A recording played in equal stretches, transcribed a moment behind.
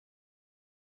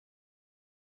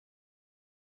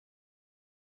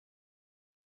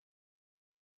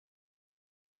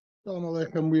Shalom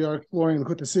Aleichem. We are exploring the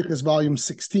Likutei Sichos, volume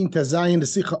 16, Tezayin, the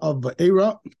Sikha of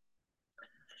Vaera.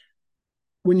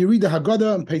 When you read the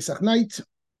Haggadah on Pesach night,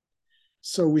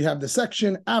 so we have the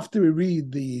section after we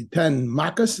read the 10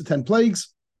 Makas, the 10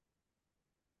 plagues,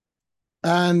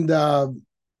 and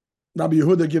Rabbi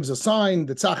Yehuda gives a sign,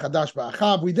 the Tzach Hadash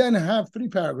Ba'achav. We then have 3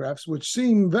 paragraphs which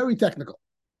seem very technical.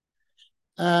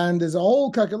 And there's a whole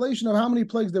calculation of how many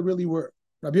plagues there really were.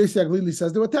 Rabbi Yossi Aglili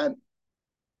says there were 10.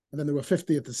 And then there were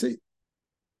 50 at the sea.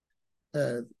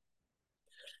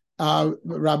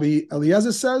 Rabbi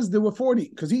Eliezer says there were 40,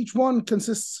 because each one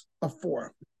consists of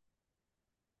 4.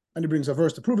 And he brings a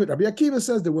verse to prove it. Rabbi Akiva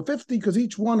says there were 50, because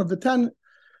each one of the 10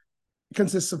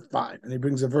 consists of 5. And he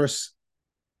brings a verse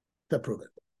to prove it.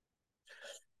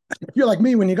 If you're like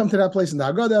me, when you come to that place in the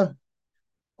Haggadah,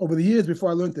 over the years before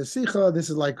I learned the Sikha, this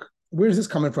is like, where's this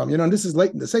coming from? And this is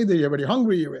late in the Seder, you're already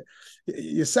hungry,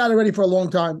 you sat already for a long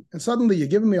time, and suddenly you're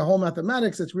giving me a whole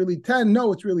mathematics, it's really 10,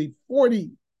 no, it's really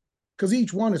 40, because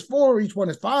each one is 4, each one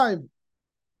is 5.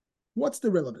 What's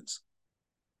the relevance?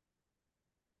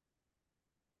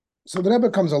 So the Rebbe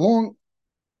comes along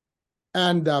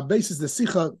and bases the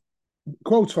Sikha,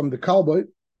 quotes from the Kalboy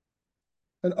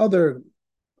and other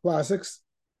classics,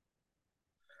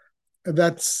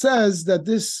 that says that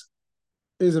this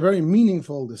is a very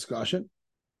meaningful discussion.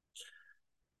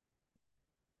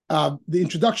 The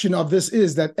introduction of this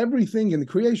is that everything in the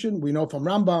creation, we know from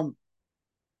Rambam,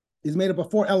 is made up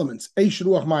of 4 elements: Eish,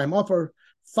 Ruach, Mayim, Afer,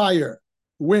 fire,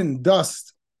 wind,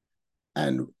 dust,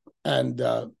 and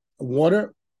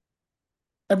water.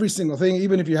 Every single thing,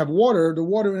 even if you have water, the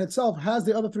water in itself has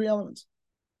the other 3 elements.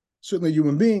 Certainly a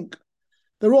human being,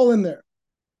 they're all in there.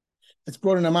 It's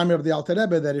brought in a Maimon of the Alter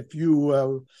Rebbe that if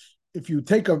you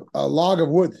take a log of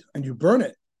wood and you burn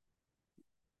it,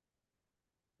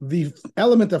 the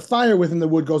element of fire within the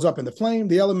wood goes up in the flame,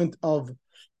 the element of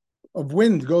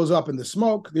wind goes up in the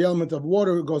smoke, the element of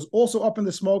water goes also up in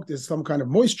the smoke, there's some kind of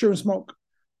moisture in smoke,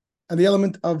 and the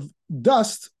element of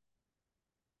dust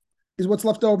is what's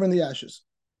left over in the ashes.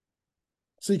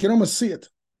 So you can almost see it.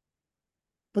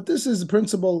 But this is a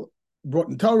principle brought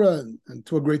in Torah, and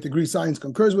to a great degree science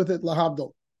concurs with it,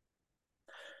 lahavdol.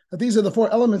 That these are the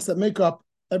 4 elements that make up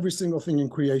every single thing in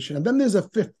creation. And then there's a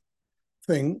 5th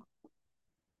thing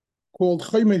called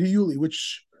Chomer Hiyuli,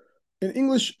 which in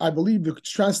English, I believe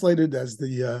it's translated as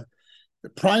the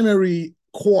primary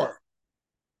core.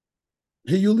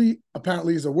 Hiyuli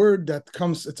apparently is a word that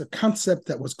comes, it's a concept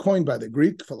that was coined by the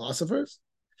Greek philosophers.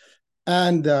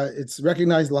 And it's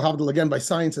recognized, lahavdil, again by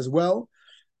science as well.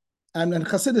 And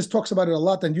Chassidus talks about it a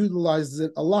lot and utilizes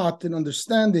it a lot in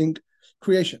understanding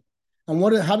creation. And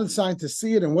how did scientists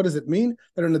see it, and what does it mean?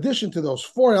 That in addition to those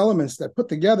 4 elements that put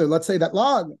together, let's say that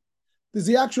log, there's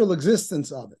the actual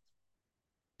existence of it.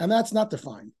 And that's not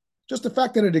defined. Just the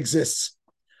fact that it exists.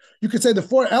 You could say the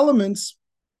 4 elements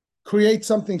create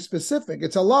something specific.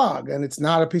 It's a log, and it's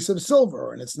not a piece of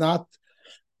silver, and it's not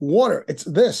water. It's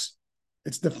this.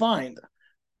 It's defined.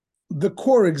 The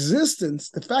core existence,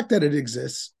 the fact that it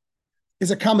exists,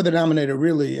 is a common denominator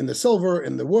really in the silver,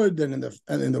 in the wood, and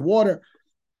in the water.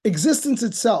 Existence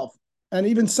itself, and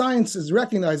even science is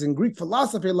recognizing, Greek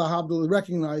philosophy, lahavdil,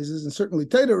 recognizes, and certainly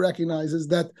Teda recognizes,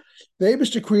 that the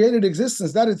Eibishter created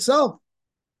existence, that itself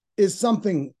is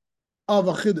something of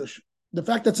a chidush. The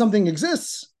fact that something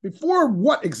exists before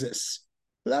what exists.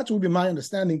 So that would be my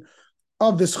understanding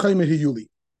of this Chomer Hiyuli.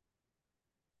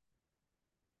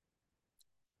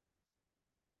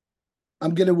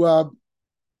 I'm going to,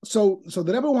 so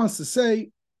the Rebbe wants to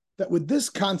say that with this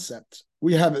concept,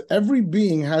 we have every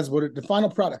being has the final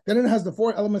product. Then it has the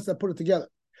 4 elements that put it together.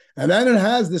 And then it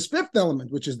has this 5th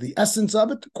element, which is the essence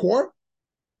of it, the core.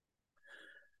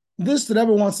 This, the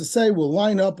Rebbe wants to say, will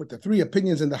line up with the 3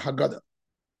 opinions in the Haggadah.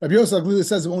 Rabbi Yosef Aglili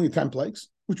says only 10 plagues,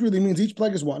 which really means each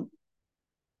plague is 1.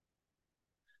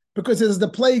 Because as the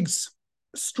plagues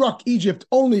struck Egypt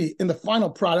only in the final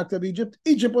product of Egypt,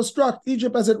 Egypt was struck,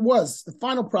 Egypt as it was, the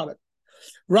final product.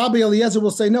 Rabbi Eliezer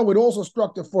will say, no, it also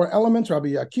struck the 4 elements. Rabbi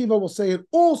Akiva will say it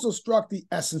also struck the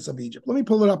essence of Egypt. Let me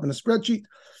pull it up in a spreadsheet,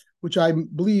 which I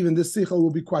believe in this sikha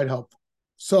will be quite helpful.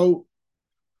 So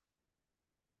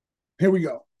here we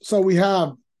go. So we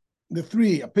have the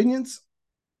 3 opinions.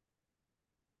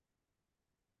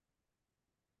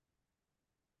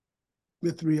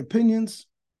 The 3 opinions.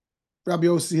 Rabbi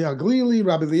Yossi Aglili,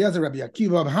 Rabbi Eliezer, Rabbi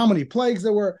Akiva, of how many plagues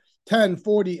there were, 10,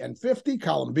 40, and 50,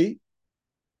 column B.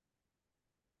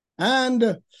 And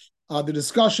the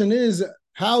discussion is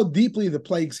how deeply the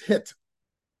plagues hit.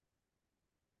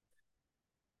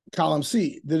 Column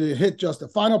C, did it hit just the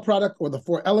final product or the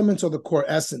four elements or the core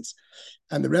essence?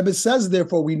 And the Rebbe says,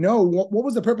 therefore, we know what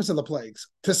was the purpose of the plagues?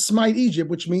 To smite Egypt,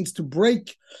 which means to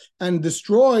break and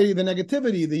destroy the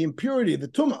negativity, the impurity, the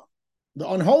tumah, the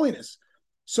unholiness.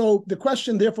 So the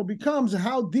question therefore becomes,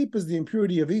 how deep is the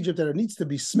impurity of Egypt that it needs to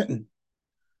be smitten?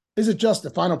 Is it just the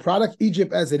final product,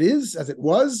 Egypt as it is, as it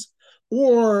was,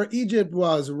 or Egypt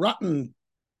was rotten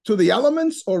to the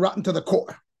elements or rotten to the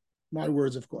core? My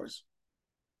words, of course.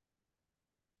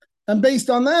 And based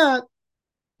on that,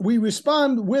 we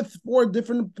respond with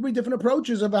three different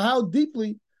approaches of how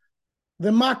deeply the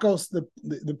makos,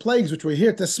 the plagues which were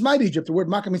here to smite Egypt. The word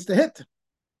makah means to hit,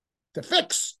 to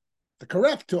fix, to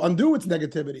correct, to undo its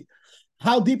negativity.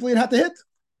 How deeply it had to hit.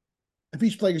 If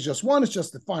each plague is just one, it's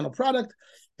just the final product.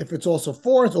 If it's also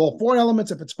four, it's all four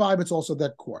elements. If it's five, it's also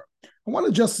that core. I want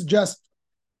to just suggest,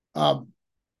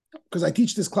 because I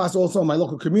teach this class also in my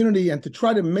local community, and to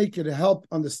try to make it help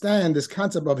understand this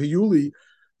concept of hiyuli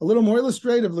a little more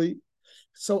illustratively.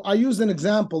 So I used an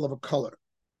example of a color,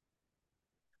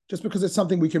 just because it's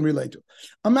something we can relate to.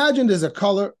 Imagine there's a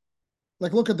color,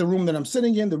 like look at the room that I'm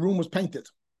sitting in, the room was painted.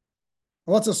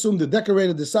 Well, let's assume the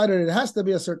decorator decided it has to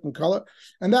be a certain color,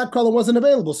 and that color wasn't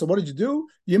available. So what did you do?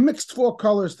 You mixed four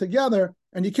colors together,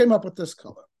 and you came up with this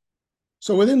color.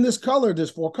 So within this color, there's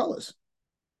four colors.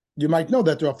 You might know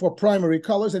that there are four primary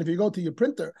colors, and if you go to your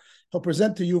printer, he'll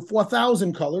present to you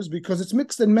 4,000 colors because it's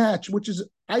mixed and match, which is,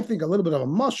 I think, a little bit of a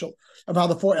mushal of how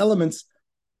the four elements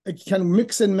can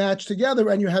mix and match together,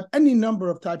 and you have any number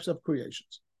of types of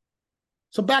creations.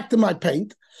 So back to my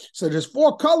paint. So there's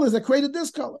four colors that created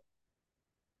this color.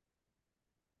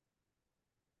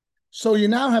 So you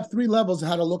now have three levels of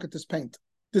how to look at this paint.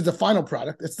 There's the final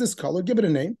product. It's this color. Give it a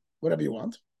name, whatever you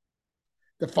want.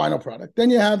 The final product. Then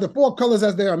you have the four colors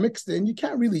as they are mixed in. You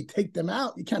can't really take them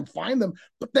out. You can't find them,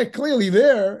 but they're clearly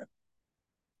there.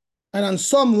 And on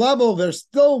some level, they're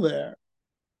still there,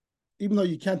 even though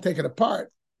you can't take it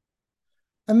apart.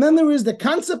 And then there is the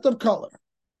concept of color.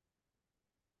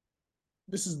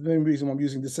 This is the main reason why I'm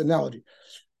using this analogy.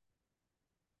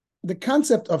 The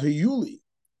concept of hiyuli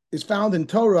is found in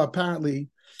Torah, apparently,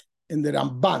 in the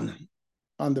Ramban,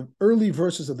 on the early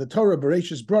verses of the Torah,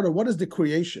 Bereshis Brother. What is the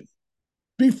creation?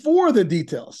 Before the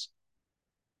details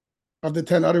of the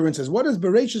 10 utterances. What is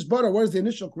Bereshis Brother? What is the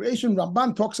initial creation?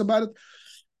 Ramban talks about it,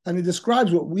 and he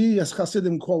describes what we as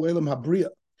Hasidim call Elam Habriya.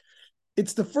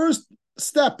 It's the first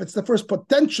step, it's the first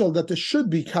potential that there should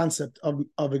be concept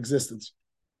of existence.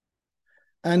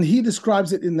 And he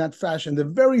describes it in that fashion. The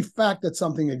very fact that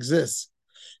something exists,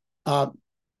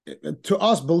 to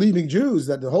us believing Jews,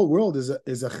 that the whole world is a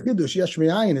chidush yesh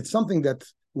me'ayin, it's something that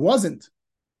wasn't.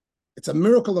 It's a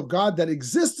miracle of God that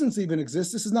existence even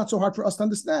exists. This is not so hard for us to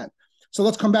understand. So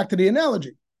let's come back to the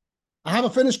analogy. I have a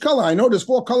finished color. I know there's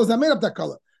four colors that made up that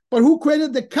color. But who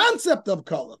created the concept of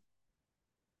color?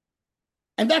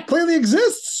 And that clearly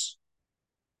exists.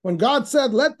 When God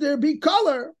said, let there be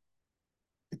color,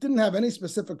 it didn't have any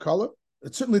specific color.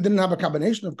 It certainly didn't have a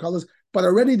combination of colors, but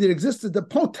already there existed the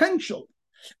potential.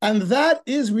 And that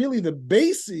is really the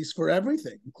basis for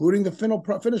everything, including the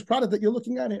finished product that you're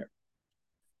looking at here.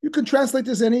 You can translate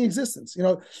this any existence. You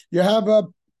know, you have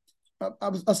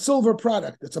a silver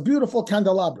product. It's a beautiful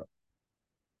candelabra.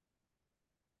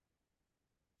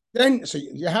 Then, so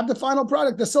you have the final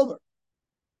product, the silver.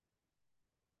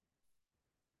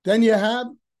 Then you have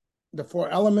the four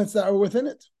elements that are within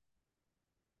it,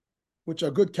 which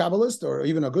a good Kabbalist or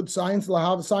even a good scientist,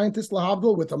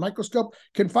 lahavdil, with a microscope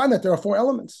can find that there are four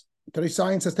elements. Today's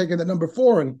science has taken the number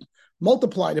four and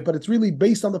multiplied it, but it's really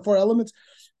based on the four elements.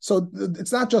 So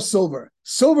it's not just silver.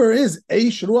 Silver is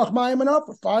eish, ruach, mayim, and up,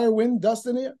 fire, wind, dust,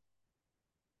 and air.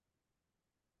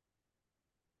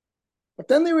 But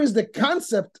then there is the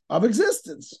concept of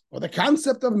existence, or the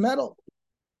concept of metal.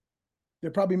 There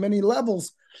are probably many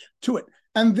levels to it.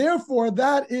 And therefore,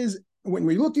 that is, when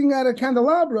we're looking at a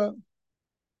candelabra,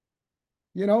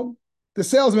 you know, the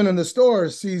salesman in the store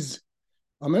sees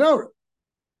a menorah.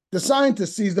 The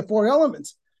scientist sees the four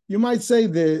elements. You might say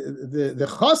the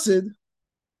chassid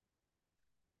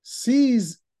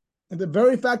sees the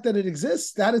very fact that it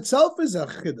exists. That itself is a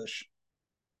chiddush,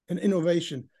 an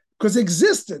innovation, because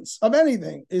existence of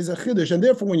anything is a chiddush. And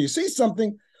therefore, when you see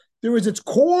something, there is its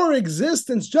core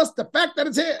existence, just the fact that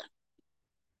it's here,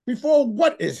 before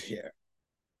what is here.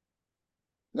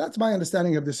 That's my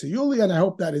understanding of the Siyuli, and I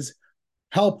hope that is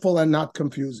helpful and not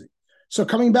confusing. So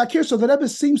coming back here, so the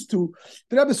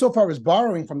Rebbe so far is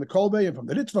borrowing from the Kolbe and from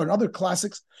the Ritva and other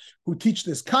classics who teach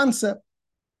this concept.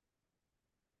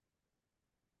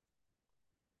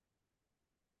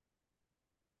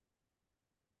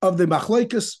 Of the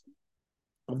machlekes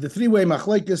of the three-way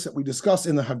machlekes that we discussed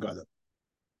in the Haggadah.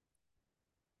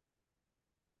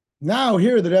 Now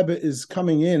here the Rebbe is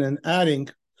coming in and adding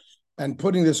and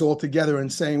putting this all together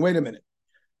and saying, wait a minute,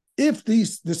 if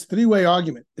this three-way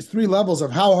argument is three levels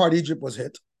of how hard Egypt was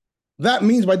hit, that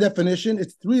means by definition,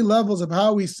 it's three levels of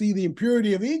how we see the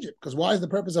impurity of Egypt. Because why is the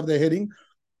purpose of their hitting?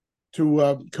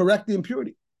 To correct the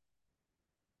impurity,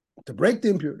 to break the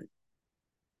impurity.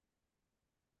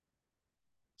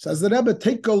 Says the Rebbe,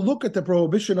 take a look at the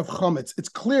prohibition of chametz. It's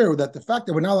clear that the fact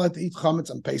that we're not allowed to eat chametz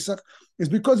on Pesach is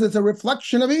because it's a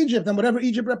reflection of Egypt and whatever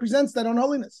Egypt represents, that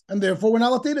unholiness, and therefore we're not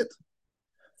allowed to eat it.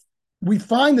 We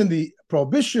find in the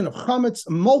prohibition of chametz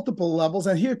multiple levels,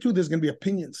 and here too there's going to be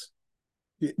opinions.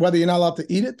 Whether you're not allowed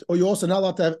to eat it, or you're also not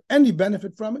allowed to have any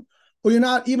benefit from it, or you're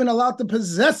not even allowed to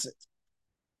possess it.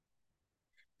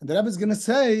 And the Rebbe is going to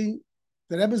say,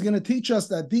 the Rebbe is going to teach us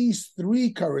that these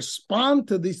three correspond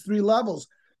to these three levels.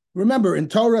 Remember, in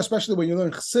Torah, especially when you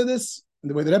learn Chassidus,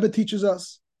 and the way the Rebbe teaches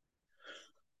us,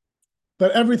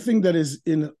 that everything that is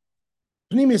in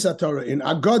Pnimius Torah, in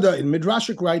Agada, in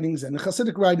Midrashic writings, and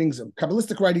Chassidic writings, and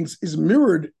Kabbalistic writings, is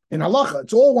mirrored in Halacha.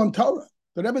 It's all one Torah.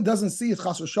 The Rebbe doesn't see it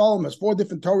Chas v'Shalom as four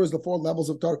different Torahs, the four levels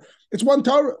of Torah. It's one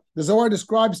Torah. The Zohar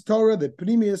describes Torah, the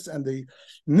Pnimius, and the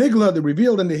Nigla, the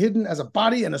revealed and the hidden, as a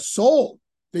body and a soul.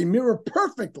 They mirror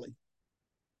perfectly.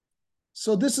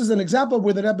 So this is an example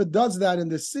where the Rebbe does that in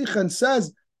the Sikha and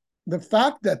says the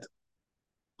fact that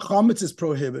chametz is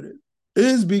prohibited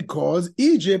is because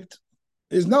Egypt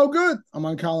is no good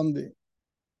among Kalam D.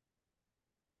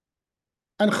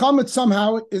 And chametz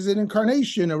somehow is an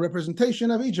incarnation, a representation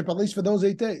of Egypt, at least for those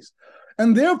 8 days.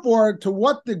 And therefore, to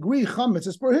what degree chametz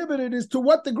is prohibited is to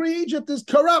what degree Egypt is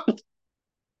corrupt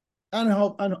and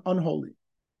unholy.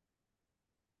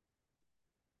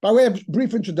 By way of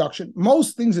brief introduction,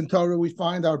 most things in Torah we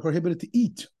find are prohibited to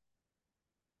eat,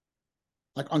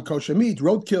 like unkosher meat,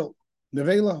 roadkill,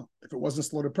 nevela, if it wasn't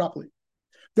slaughtered properly.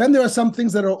 Then there are some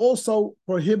things that are also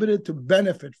prohibited to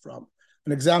benefit from.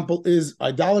 An example is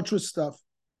idolatrous stuff.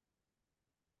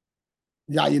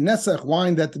 Yayin nesach,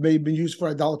 wine that may be used for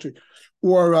idolatry.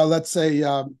 Or let's say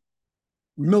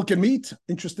milk and meat,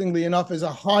 interestingly enough, is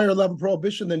a higher level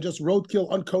prohibition than just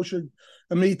roadkill, unkosher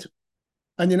meat.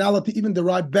 And you're not allowed to even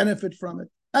derive benefit from it.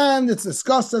 And it's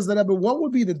discussed as the Rebbe, what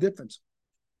would be the difference?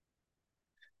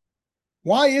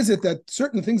 Why is it that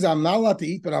certain things I'm not allowed to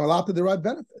eat, but I'm allowed to derive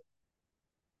benefit?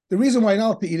 The reason why I'm not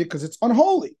allowed to eat it, because it's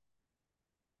unholy.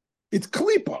 It's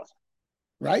klipa,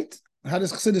 right? How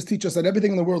does Chassidus teach us that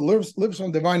everything in the world lives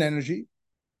from divine energy?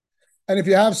 And if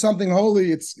you have something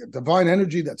holy, it's divine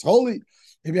energy that's holy.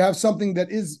 If you have something that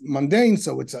is mundane,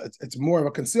 so it's more of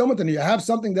a concealment, and you have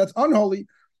something that's unholy,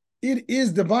 it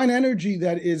is divine energy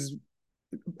that is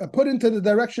put into the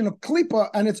direction of klipa,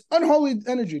 and it's unholy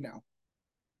energy now.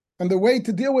 And the way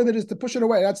to deal with it is to push it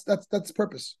away. That's the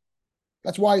purpose.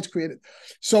 That's why it's created.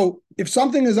 So if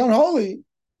something is unholy,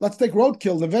 let's take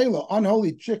roadkill, nevela,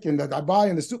 unholy chicken that I buy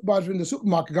in the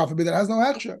supermarket, God forbid, that has no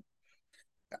hechsher.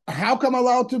 How come I'm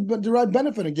allowed to derive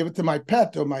benefit and give it to my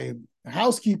pet or my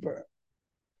housekeeper?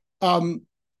 If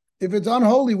it's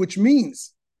unholy, which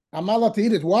means I'm not allowed to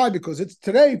eat it. Why? Because it's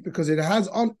today, because it has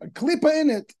a klipa in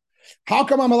it. How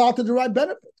come I'm allowed to derive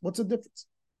benefit? What's the difference?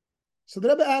 So the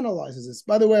Rebbe analyzes this.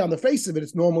 By the way, on the face of it,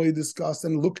 it's normally discussed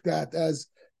and looked at as,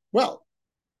 well,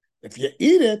 if you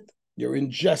eat it, you're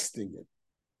ingesting it.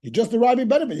 You're just deriving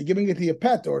benefit. You're giving it to your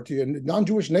pet or to your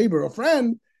non-Jewish neighbor or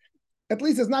friend. At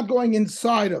least it's not going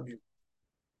inside of you.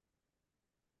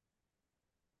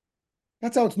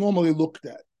 That's how it's normally looked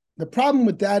at. The problem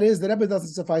with that is that Rebbe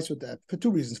doesn't suffice with that for two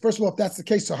reasons. First of all, if that's the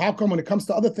case, so how come when it comes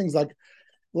to other things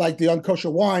like the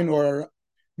unkosher wine or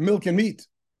milk and meat,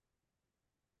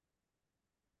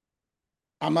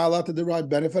 I'm not allowed to derive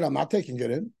benefit, I'm not taking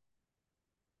it in.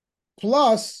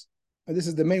 Plus, and this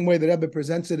is the main way that Rebbe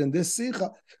presents it in this sikha,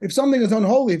 if something is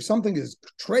unholy, if something is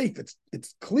treif,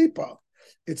 it's klipa,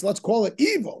 it's, let's call it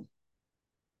evil,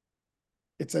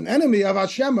 it's an enemy of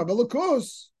Hashem, of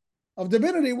Elokus, of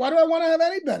divinity, why do I want to have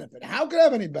any benefit? How could I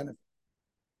have any benefit?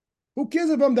 Who cares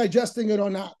if I'm digesting it or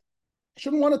not? I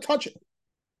shouldn't want to touch it.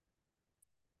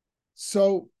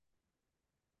 So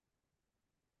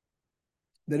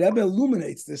the Rebbe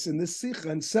illuminates this in this sikha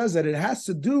and says that it has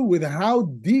to do with how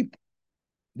deep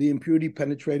the impurity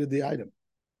penetrated the item.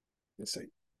 You see.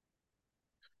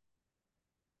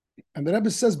 And the Rebbe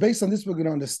says, based on this, we're going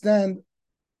to understand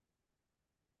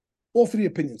all three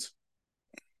opinions.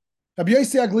 Rabbi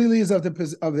Yossi Aglili is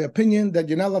of the opinion that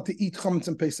you're not allowed to eat chametz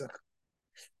and Pesach.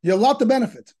 You're allowed to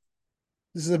benefit.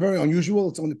 This is a very unusual,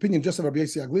 it's an opinion just of Rabbi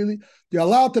Yossi Aglili. You're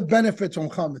allowed to benefit from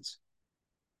chametz.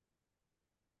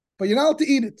 But you're not allowed to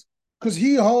eat it, because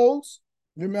he holds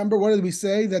Remember, what did we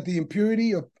say? That the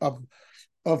impurity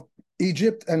of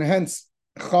Egypt and hence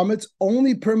chametz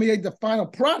only permeate the final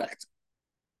product.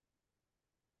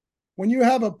 When you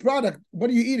have a product, what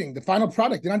are you eating? The final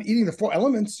product. You're not eating the four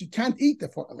elements. You can't eat the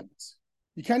four elements.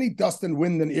 You can't eat dust and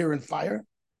wind and air and fire.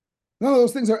 None of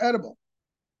those things are edible.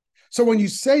 So when you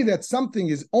say that something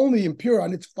is only impure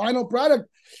on its final product,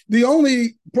 the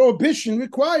only prohibition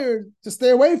required to stay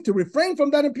away, to refrain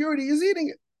from that impurity, is eating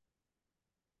it.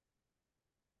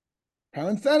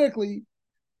 Parenthetically,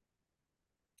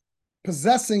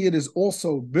 possessing it is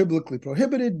also biblically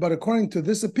prohibited, but according to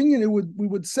this opinion, we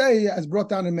would say, as brought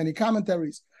down in many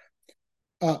commentaries,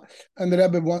 and the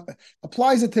Rebbe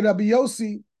applies it to Rabbi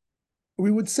Yossi,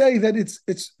 we would say that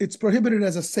it's prohibited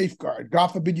as a safeguard. God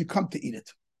forbid you come to eat it,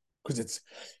 because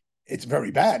it's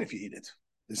very bad if you eat it.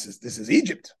 This is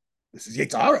Egypt. This is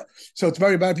Yetzirah. So it's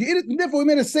very bad if you eat it, and therefore we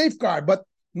made a safeguard. But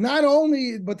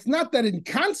it's not that in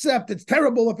concept it's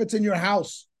terrible if it's in your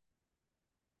house.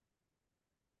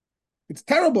 It's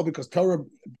terrible because Torah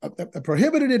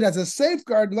prohibited it as a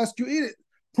safeguard lest you eat it.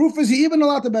 Proof is you even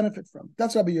allowed to benefit from it.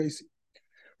 That's Rabbi Yossi.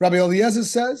 Rabbi Eliezer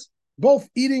says both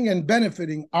eating and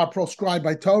benefiting are proscribed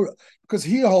by Torah because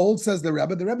he holds, says the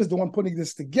Rebbe is the one putting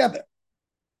this together.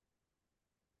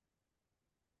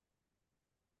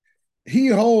 He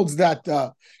holds that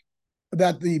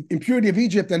the impurity of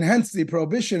Egypt and hence the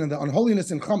prohibition and the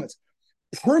unholiness in chametz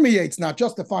permeates not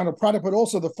just the final product but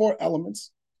also the four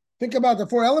elements. Think about the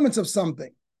four elements of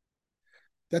something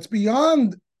that's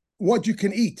beyond what you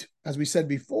can eat, as we said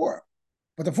before.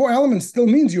 But the four elements still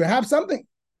means you have something.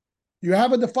 You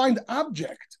have a defined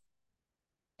object.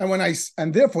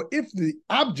 And therefore, if the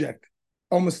object,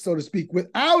 almost so to speak,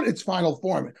 without its final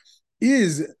form,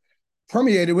 is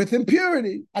permeated with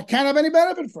impurity, I can't have any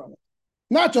benefit from it.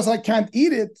 Not just I can't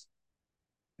eat it.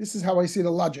 This is how I see the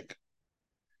logic.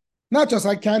 Not just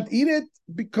I can't eat it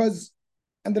because,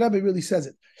 and the Rebbe really says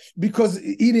it, because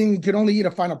you can only eat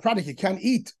a final product. You can't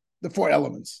eat the four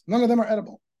elements. None of them are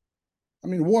edible. I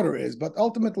mean, water is, but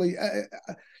ultimately,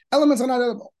 elements are not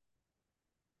edible.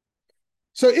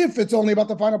 So if it's only about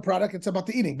the final product, it's about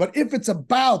the eating. But if it's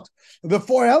about the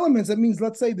four elements, that means,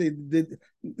 let's say,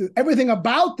 everything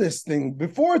about this thing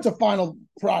before it's a final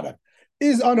product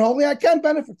is unholy. I can't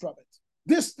benefit from it.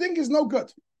 This thing is no good.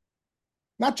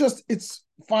 Not just its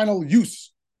final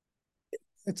use.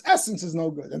 Its essence is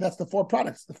no good. And that's the four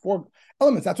products, the four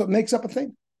elements. That's what makes up a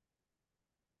thing.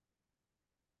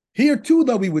 Here, too,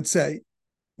 though, we would say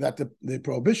that the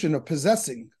prohibition of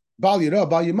possessing Bal Yirah,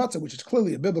 Bal Yimatzah, which is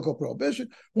clearly a biblical prohibition,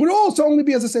 would also only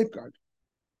be as a safeguard.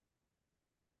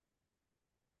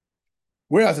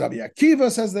 Whereas Rabbi Akiva,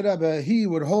 says the Rebbe, he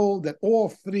would hold that all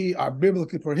three are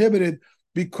biblically prohibited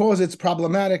because it's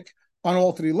problematic on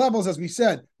all three levels, as we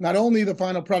said, not only the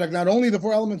final product, not only the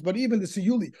four elements, but even the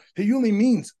siyuli. Siyuli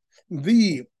means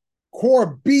the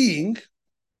core being,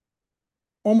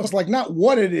 almost like not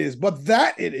what it is, but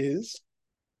that it is.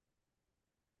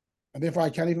 And therefore I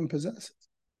can't even possess it.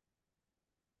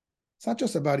 It's not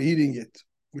just about eating it,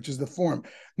 which is the form.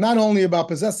 Not only about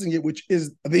possessing it, which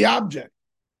is the object,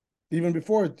 even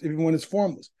when it's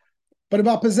formless, but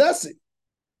about possessing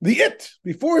the it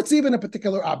before it's even a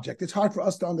particular object. It's hard for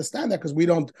us to understand that because we're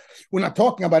not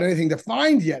talking about anything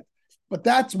defined yet. But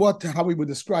that's how we would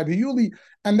describe Hiyuli,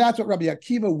 and that's what Rabbi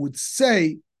Akiva would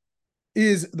say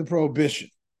is the prohibition.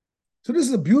 So this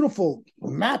is a beautiful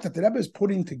map that the Rebbe is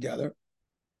putting together.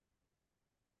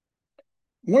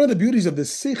 One of the beauties of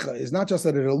this Sikha is not just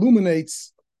that it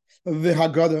illuminates the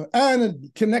Haggadah and it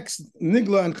connects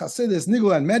Nigla and Chassidus,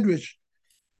 Nigla and Medrash,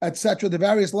 etc., the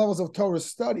various levels of Torah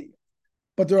study.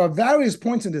 But there are various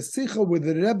points in the Sikha where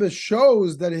the Rebbe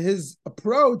shows that his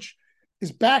approach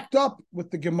is backed up with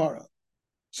the Gemara.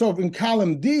 So in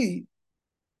column D,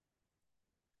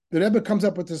 the Rebbe comes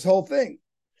up with this whole thing.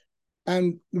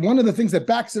 And one of the things that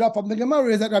backs it up from the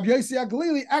Gemara is that Rabbi Yossi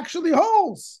HaGlili actually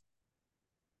holds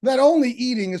that only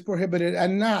eating is prohibited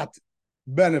and not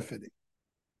benefiting.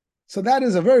 So that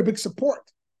is a very big support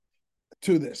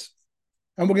to this.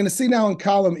 And we're going to see now in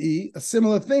column E a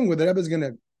similar thing where the Rebbe is going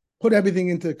to put everything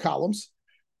into columns,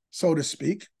 so to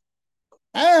speak.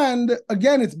 And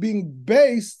again, it's being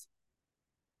based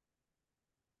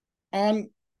on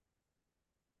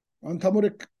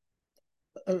Talmudic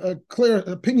clear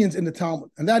opinions in the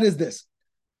Talmud. And that is this.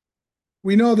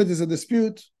 We know that there's a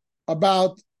dispute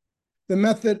about the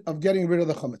method of getting rid of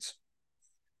the chametz.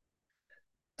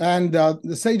 And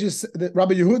the sages,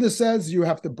 Rabbi Yehuda says you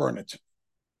have to burn it.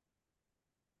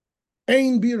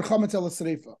 Ein bir chametz el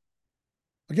sreifa.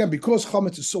 Again, because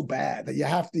chametz is so bad that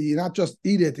you not just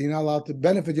eat it, you're not allowed to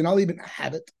benefit, you're not even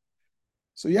have it.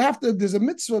 So there's a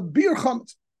mitzvah, bir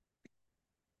chametz.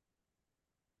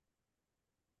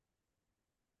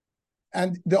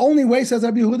 And the only way, says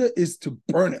Rabbi Yehuda, is to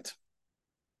burn it.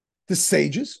 The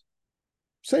sages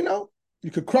say no.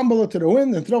 You could crumble it to the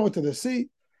wind and throw it to the sea,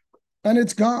 and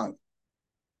it's gone.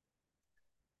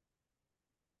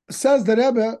 Says the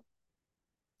Rebbe,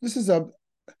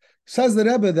 says the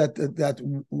Rebbe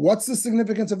that what's the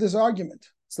significance of this argument?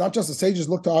 It's not just the sages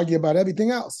look to argue about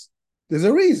everything else. There's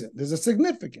a reason. There's a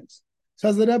significance.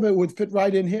 Says the Rebbe, it would fit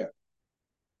right in here.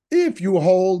 If you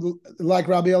hold like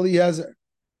Rabbi Eliezer,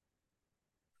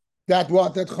 that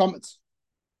chametz,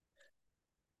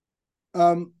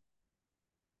 that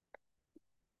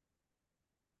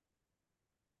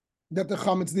the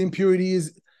chametz, the impurity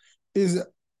is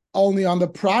only on the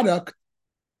product,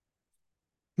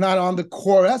 not on the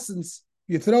core essence.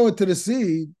 You throw it to the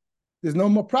sea, there's no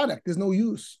more product, there's no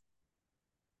use.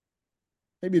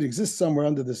 Maybe it exists somewhere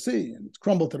under the sea and it's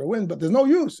crumbled to the wind, but there's no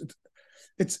use.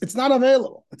 It's not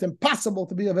available. It's impossible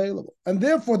to be available. And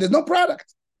therefore, there's no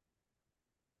product.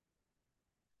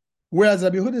 Whereas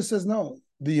Rabbi Yehuda says, no,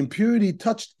 the impurity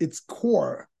touched its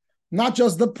core, not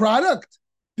just the product,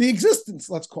 the existence,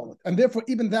 let's call it. And therefore,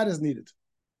 even that is needed.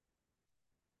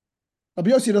 Rabbi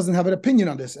Yossi doesn't have an opinion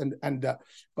on this,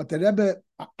 but the Rebbe,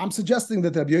 I'm suggesting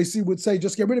that Rabbi Yossi would say,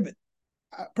 just get rid of it.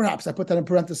 Perhaps I put that in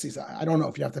parentheses. I don't know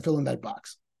if you have to fill in that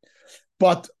box.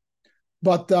 But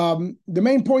the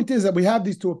main point is that we have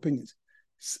these two opinions.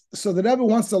 So the Rebbe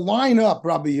wants to line up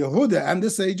Rabbi Yehuda and the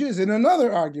sages in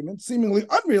another argument, seemingly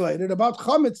unrelated, about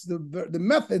chametz, the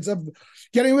methods of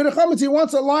getting rid of chametz. He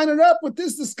wants to line it up with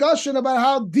this discussion about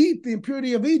how deep the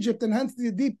impurity of Egypt and hence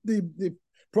the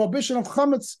prohibition of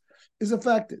chametz is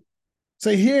affected.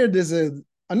 So here there's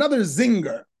another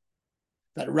zinger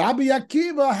that Rabbi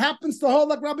Akiva happens to hold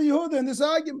like Rabbi Yehuda in this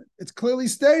argument. It's clearly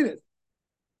stated.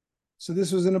 So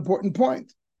this was an important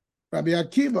point. Rabbi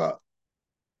Akiva,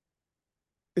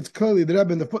 it's clearly, the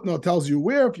Rebbe in the footnote tells you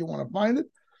where, if you want to find it.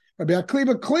 Rabbi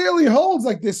Akiva clearly holds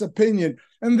like this opinion,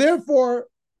 and therefore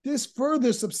this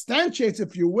further substantiates,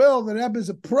 if you will, the Rebbe's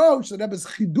approach, the Rebbe's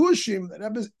chidushim, the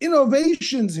Rebbe's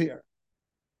innovations here.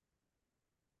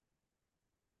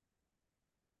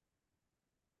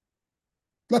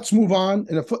 Let's move on.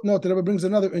 In a footnote, the Rebbe brings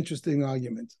another interesting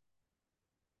argument.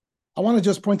 I want to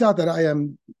just point out that I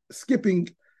am skipping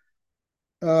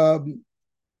the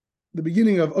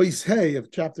beginning of Ois Hey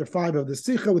of chapter 5 of the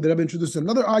Sikha, where the Rebbe introduced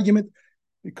another argument,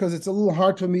 because it's a little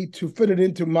hard for me to fit it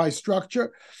into my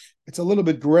structure. It's a little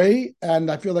bit gray,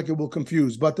 and I feel like it will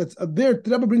confuse. But that's there.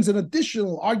 The Rebbe brings an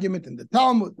additional argument in the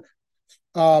Talmud.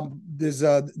 There's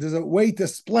a way to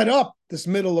split up this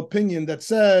middle opinion that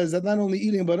says that not only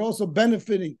eating but also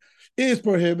benefiting is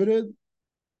prohibited.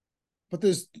 But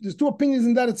there's two opinions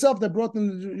in that itself that brought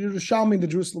in the Yerushalmi, the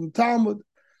Jerusalem Talmud.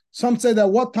 Some say that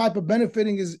what type of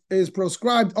benefiting is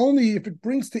prescribed only if it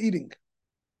brings to eating,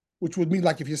 which would mean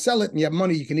like if you sell it and you have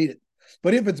money, you can eat it.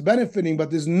 But if it's benefiting,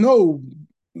 but there's no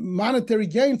monetary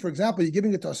gain, for example, you're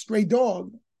giving it to a stray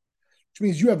dog, which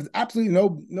means you have absolutely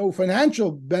no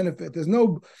financial benefit. There's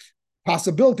no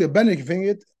possibility of benefiting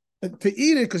it to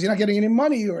eat it because you're not getting any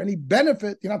money or any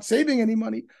benefit. You're not saving any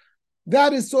money.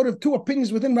 That is sort of two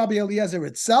opinions within Rabbi Eliezer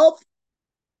itself,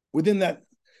 within that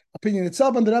opinion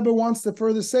itself. And the Rebbe wants to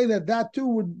further say that too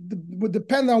would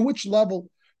depend on which level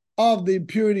of the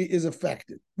impurity is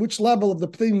affected, which level of the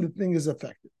thing is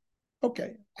affected.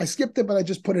 Okay, I skipped it, but I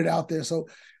just put it out there. So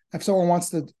if someone wants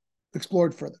to explore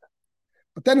it further.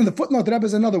 But then in the footnote, the Rebbe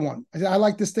is another one. I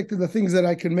like to stick to the things that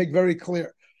I can make very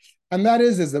clear. And that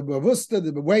is the Bavusta,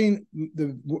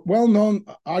 the well-known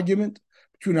argument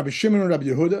between Rabbi Shimon and Rabbi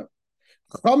Yehuda.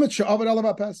 Chametz she'avad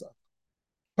alav Pesach.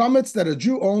 Chametz that a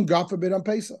Jew owned, God forbid, on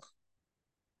Pesach.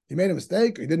 He made a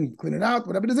mistake, or he didn't clean it out,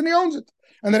 whatever it is, and he owns it.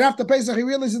 And then after Pesach, he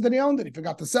realizes that he owned it. He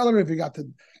forgot to sell it, or he forgot to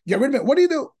get rid of it. What do you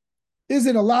do? Is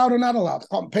it allowed or not allowed?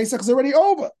 Pesach is already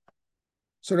over.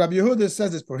 So Rabbi Yehuda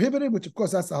says it's prohibited, which of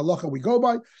course that's the halacha we go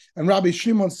by. And Rabbi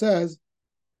Shimon says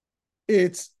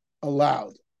it's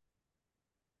allowed.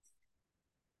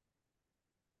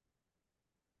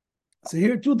 So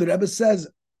here too, the Rebbe says,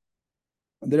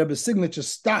 the Rebbe's signature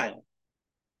style,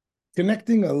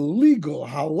 connecting a legal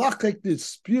halachic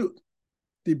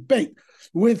debate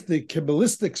with the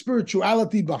Kabbalistic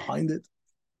spirituality behind it.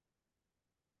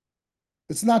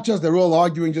 It's not just they're all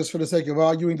arguing just for the sake of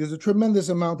arguing. There's a tremendous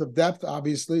amount of depth.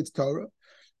 Obviously, it's Torah.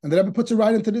 And the Rebbe puts it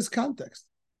right into this context.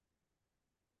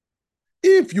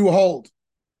 If you hold,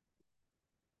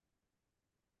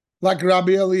 like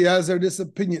Rabbi Eliezer, this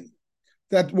opinion,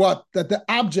 that the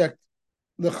object,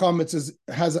 the chametz,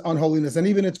 has unholiness, and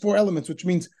even its four elements, which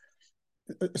means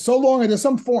so long as there's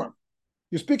some form.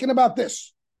 You're speaking about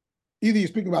this. Either you're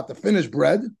speaking about the finished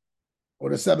bread or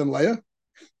the 7 layer,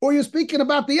 Or you're speaking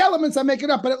about the elements, I make it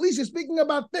up, but at least you're speaking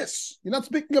about this. You're not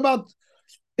speaking about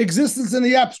existence in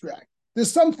the abstract.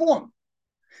 There's some form.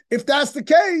 If that's the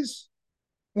case,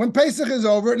 when Pesach is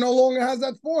over, it no longer has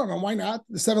that form. And why not?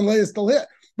 The 7 layers still here.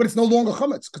 But it's no longer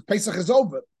chametz because Pesach is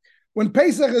over. When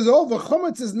Pesach is over,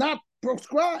 chametz is not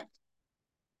prescribed.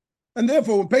 And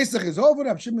therefore, when Pesach is over,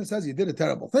 Rav Shimon says you did a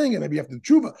terrible thing and maybe you have to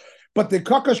do tshuva. But the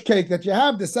kokosh cake that you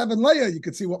have, the 7 layer, you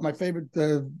can see what my favorite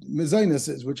mezainis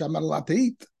is, which I'm not allowed to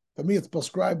eat. For me, it's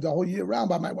prescribed the whole year round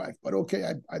by my wife. But okay,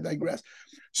 I digress.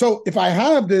 So if I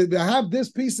have this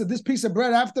piece of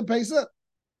bread after Pesach,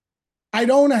 I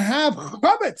don't have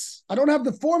chametz. I don't have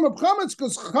the form of chametz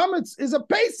because chametz is a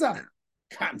Pesach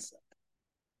concept.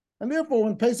 And therefore,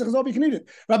 when Pesach is over, you can eat it.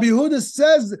 Rabbi Yehuda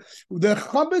says the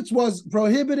chametz was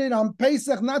prohibited on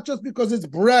Pesach not just because it's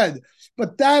bread,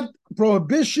 but that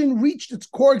prohibition reached its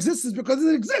core existence because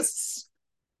it exists.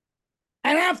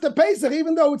 And after Pesach,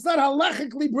 even though it's not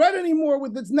halachically bread anymore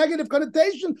with its negative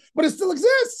connotation, but it still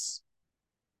exists.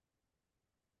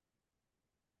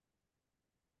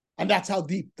 And that's how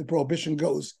deep the prohibition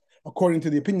goes, according to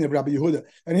the opinion of Rabbi Yehuda.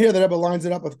 And here the Rebbe lines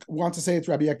it up with, wants to say it's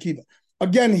Rabbi Akiva.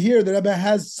 Again, here the Rebbe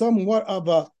has somewhat of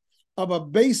a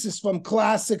basis from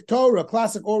classic Torah,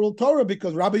 classic oral Torah,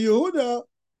 because Rabbi Yehuda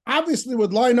obviously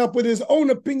would line up with his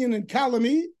own opinion in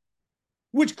Kalami,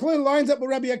 which clearly lines up with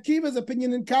Rabbi Akiva's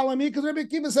opinion in Kalami, because Rabbi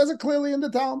Akiva says it clearly in the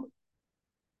Talmud.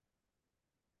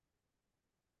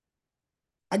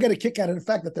 I get a kick out of the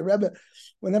fact that the Rebbe,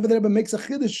 whenever the Rebbe makes a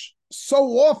chiddush, so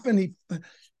often you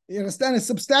understand, it's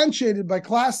substantiated by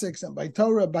classics and by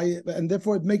Torah, and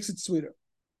therefore it makes it sweeter.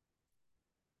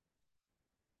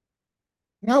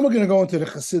 Now we're going to go into the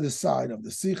Chassidus side of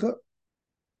the Sikha.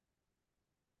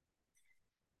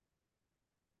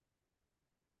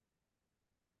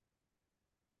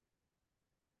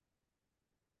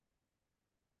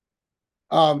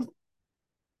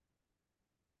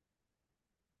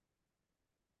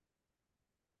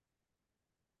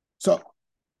 So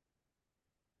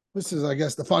this is, I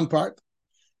guess, the fun part.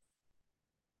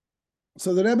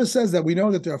 So the Rebbe says that we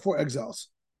know that there are 4 exiles.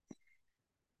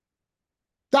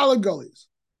 Daled Golis.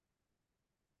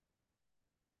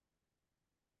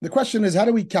 The question is, how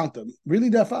do we count them? Really,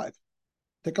 there are 5.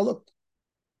 Take a look.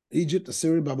 Egypt,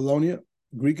 Assyria, Babylonia,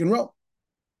 Greek, and Rome.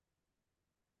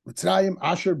 Mitzrayim,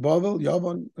 Asher, Bavel,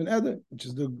 Yavan, and Eder, which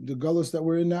is the Golos that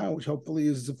we're in now, which hopefully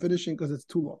is finishing because it's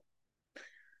too long.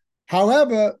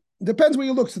 However, depends where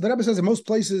you look. So the Rebbe says in most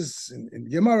places, in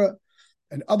Gemara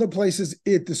and other places,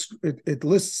 it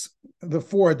lists the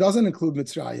 4. It doesn't include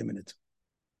Mitzrayim in it.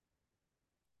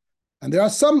 And there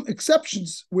are some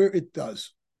exceptions where it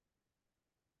does,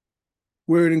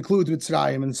 where it includes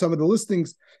Mitzrayim. And some of the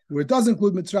listings where it does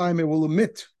include Mitzrayim, it will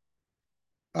omit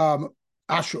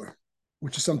Ashur,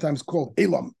 which is sometimes called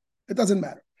Elam. It doesn't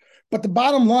matter. But the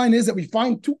bottom line is that we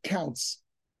find 2 counts,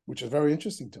 which is very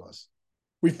interesting to us.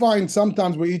 We find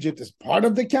sometimes where Egypt is part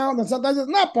of the count, and sometimes it's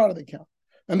not part of the count.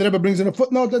 And the Rebbe brings in a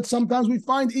footnote that sometimes we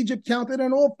find Egypt counted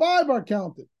and all 5 are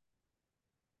counted.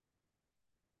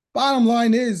 Bottom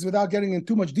line is, without getting into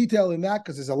too much detail in that,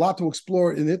 because there's a lot to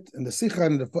explore in it, in the Sikha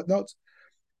and in the footnotes,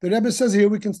 the Rebbe says here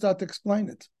we can start to explain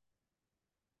it.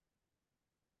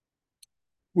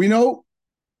 We know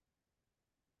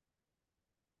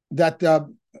that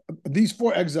these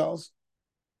 4 exiles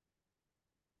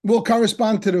will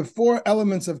correspond to the 4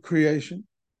 elements of creation,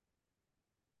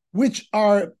 which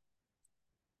are,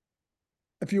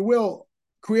 if you will,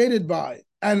 created by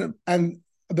and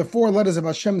the 4 letters of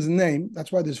Hashem's name.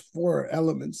 That's why there's 4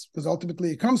 elements, because ultimately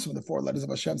it comes from the 4 letters of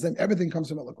Hashem's name. Everything comes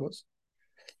from Elokus.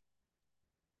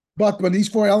 But when these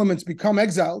 4 elements become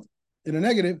exiled in a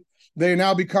negative, they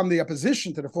now become the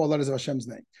opposition to the 4 letters of Hashem's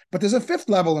name. But there's a 5th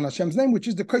level in Hashem's name, which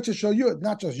is the Kodesh Shel Yud,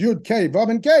 not just Yud, K, Vav,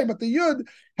 and K, but the Yud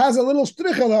has a little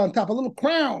strichel on top, a little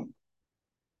crown.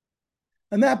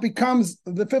 And that becomes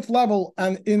the 5th level.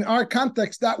 And in our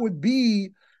context, that would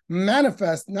be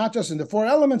manifest, not just in the 4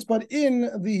 elements, but in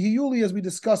the Hiyuli, as we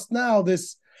discussed now,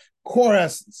 this core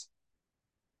essence.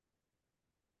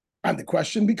 And the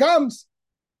question becomes,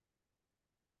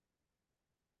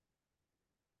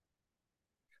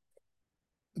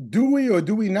 do we or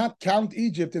do we not count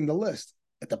Egypt in the list?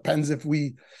 It depends if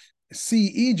we see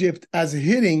Egypt as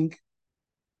hitting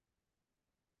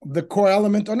the core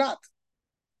element or not.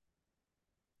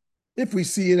 If we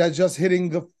see it as just hitting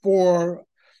the 4,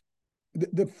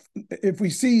 if we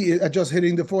see it as just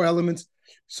hitting the 4 elements,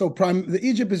 so the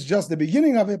Egypt is just the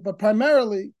beginning of it, but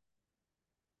primarily,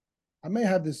 I may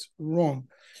have this wrong.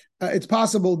 It's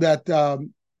possible that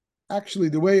actually,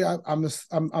 the way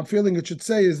I'm feeling it should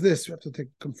say is this. We have to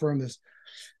confirm this.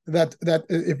 That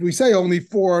if we say only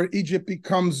 4, Egypt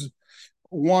becomes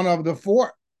one of the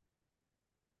four.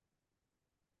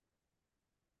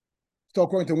 So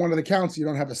according to one of the counts, you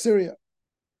don't have Assyria.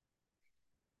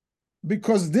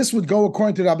 Because this would go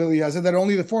according to Rabbi Eliezer that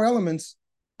only the four elements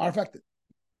are affected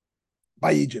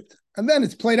by Egypt. And then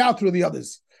it's played out through the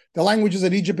others. The language is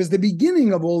that Egypt is the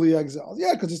beginning of all the exiles.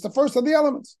 Yeah, because it's the first of the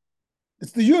elements.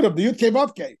 It's the Yud of the Yud Kei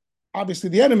Vav Kei. Obviously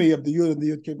the enemy of the Yud and the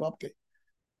Yud Kei Vav Kei.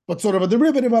 But sort of a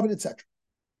derivative of it, etc.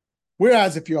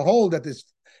 Whereas if you hold that this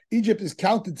Egypt is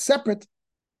counted separate,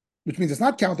 which means it's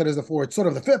not counted as the four, it's sort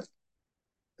of the fifth.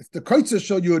 It's the Koitzer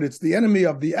Shel Yud, it's the enemy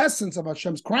of the essence of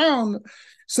Hashem's crown.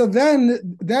 So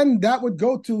then that would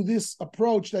go to this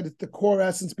approach that it's the core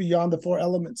essence beyond the four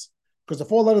elements. Because the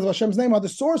four letters of Hashem's name are the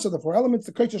source of the four elements.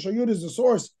 The Koitzer Shel Yud is the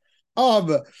source of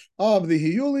the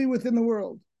Hiyuli within the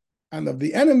world, and of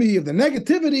the enemy, of the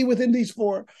negativity within these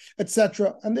four,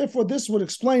 etc. And therefore, this would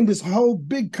explain this whole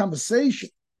big conversation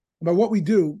about what we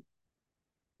do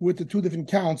with the two different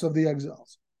counts of the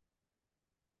exiles.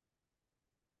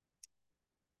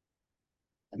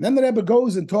 And then the Rebbe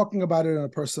goes in talking about it on a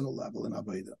personal level in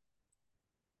Vaera.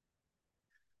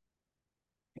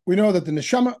 We know that the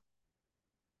neshama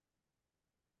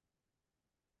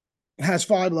has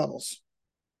 5 levels.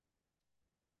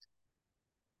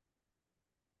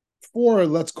 4,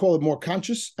 let's call it more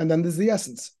conscious, and then there's the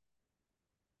essence.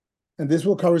 And this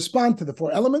will correspond to the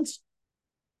 4 elements.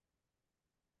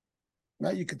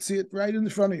 Right? You can see it right in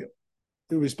front of you.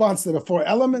 The response to the 4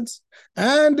 elements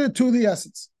and to the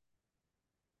essence.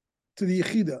 To the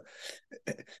Yechida.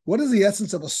 What is the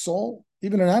essence of a soul?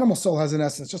 Even an animal soul has an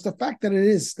essence. Just the fact that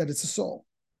it's a soul.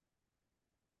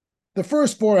 The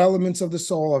first 4 elements of the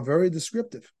soul are very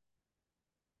descriptive.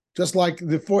 Just like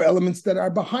the 4 elements that are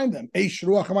behind them. Eish,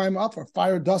 Ruach, Hamayim, Afar,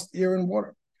 fire, dust, air, and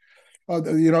water.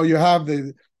 You have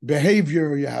the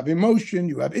behavior, you have emotion,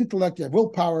 you have intellect, you have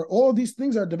willpower. All these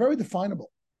things are very definable.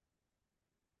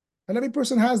 And every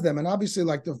person has them. And obviously,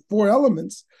 like the 4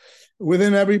 elements,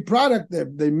 within every product,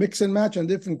 they mix and match in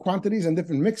different quantities and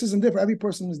different mixes and different. Every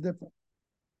person is different.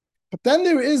 But then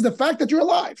there is the fact that you're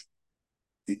alive.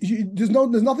 There's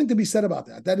nothing to be said about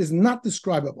that. That is not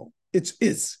describable. It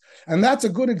is. And that's a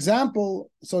good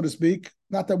example, so to speak.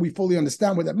 Not that we fully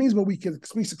understand what that means, but we can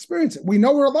experience it. We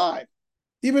know we're alive,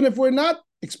 even if we're not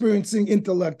experiencing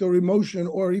intellect or emotion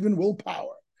or even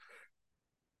willpower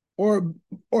or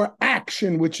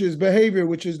action, which is behavior,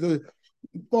 which is the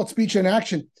thought, speech, and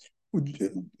action.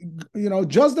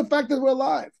 Just the fact that we're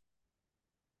alive.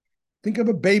 Think of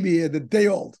a baby at a day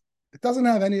old. It doesn't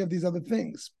have any of these other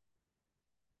things,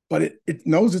 but it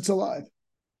knows it's alive.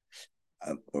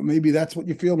 Or maybe that's what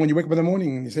you feel when you wake up in the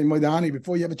morning and you say Moidani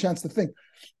before you have a chance to think.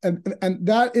 And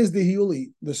that is the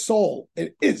Hiyuli, the soul.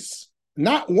 It is.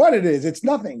 Not what it is. It's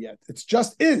nothing yet. It's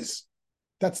just is.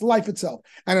 That's life itself.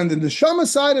 And on the neshama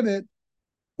side of it,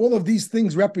 all of these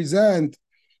things represent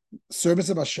service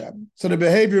of Hashem. So the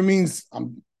behavior means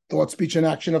thought, speech, and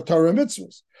action of Torah and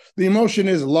mitzvahs. The emotion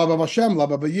is love of Hashem,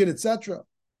 love of a Yid, etc.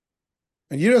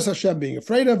 And Yiras Hashem, being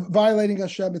afraid of violating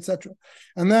Hashem, etc.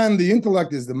 And then the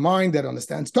intellect is the mind that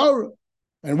understands Torah.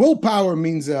 And willpower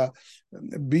means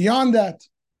beyond that.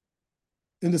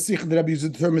 In the Sikh, the Rebbe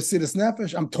uses the term Mesiras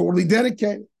Nefesh. I'm totally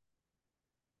dedicated.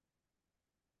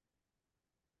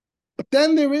 But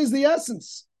then there is the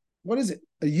essence. What is it?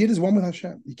 A Yid is one with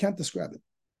Hashem. You can't describe it.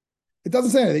 It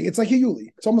doesn't say anything. It's like a Yuli.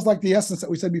 It's almost like the essence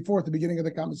that we said before at the beginning of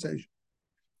the conversation.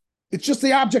 It's just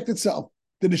the object itself.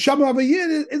 The neshama of a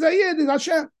Yid is a Yid, is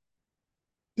Hashem.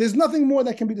 There's nothing more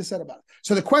that can be said about it.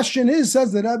 So the question is,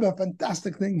 says the Rebbe, a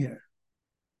fantastic thing here.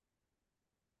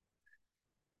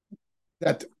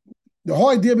 That the whole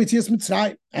idea of Yetzias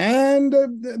Mitzrayim and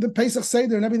the Pesach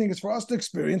Seder and everything is for us to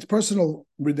experience personal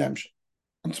redemption.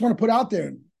 I just want to put out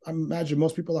there, I imagine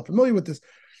most people are familiar with this,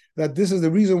 that this is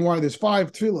the reason why there's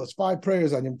 5 tefillos, 5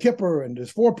 prayers on Yom Kippur, and there's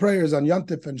 4 prayers on Yom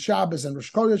Tif and Shabbos and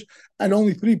Rosh Chodesh, and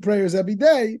only 3 prayers every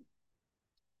day.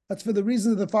 That's for the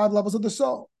reason of the 5 levels of the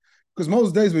soul. Because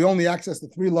most days we only access the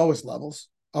 3 lowest levels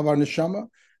of our neshama.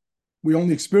 We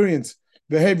only experience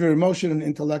behavior, emotion, and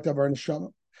intellect of our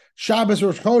neshama. Shabbos,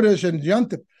 Rosh Chodesh, and Yom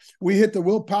Tif, we hit the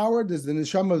willpower. There's the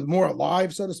neshama is more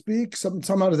alive, so to speak.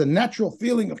 Somehow there's a natural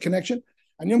feeling of connection.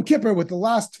 And Yom Kippur, with the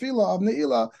last tefillah of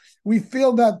Ne'ilah, we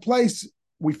feel that place,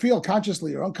 we feel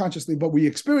consciously or unconsciously, but we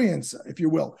experience, if you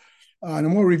will, in a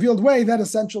more revealed way, that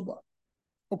essential bond.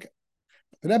 Okay.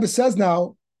 The Rebbe says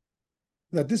now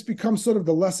that this becomes sort of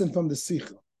the lesson from the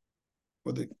Sikha,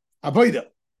 or the Avodah,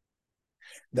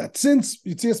 that since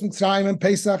Yetzias Mitzrayim and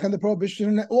Pesach and the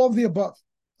prohibition and all of the above,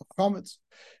 comments,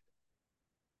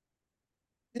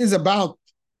 is about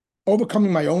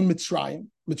overcoming my own Mitzrayim.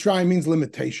 Mitzrayim means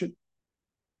limitation.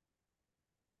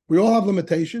 We all have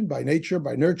limitation by nature,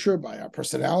 by nurture, by our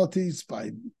personalities,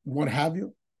 by what have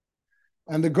you.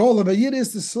 And the goal of a Yid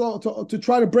is to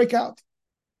try to break out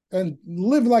and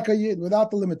live like a Yid without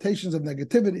the limitations of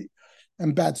negativity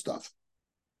and bad stuff.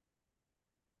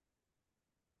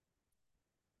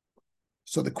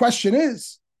 So the question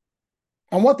is,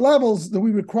 on what levels do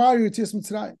we require Yetzias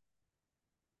Mitzrayim?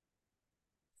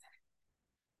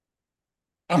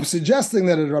 I'm suggesting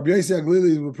that Rabbi Yossi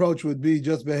Aglili's approach would be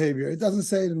just behavior. It doesn't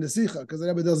say it in the Sikha because the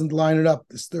Rebbe doesn't line it up,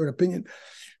 this third opinion.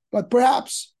 But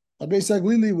perhaps Rabbi Yossi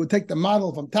Aglili would take the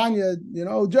model from Tanya,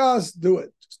 just do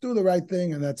it. Just do the right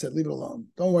thing and that's it. Leave it alone.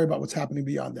 Don't worry about what's happening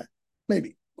beyond that.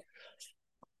 Maybe.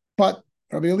 But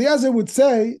Rabbi Eliezer would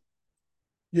say,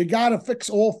 you got to fix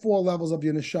all four levels of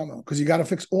your neshama because you got to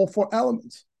fix all four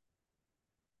elements.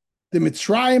 The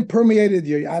Mitzrayim permeated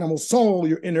your animal soul,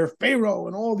 your inner Pharaoh,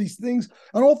 and all these things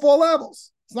on all four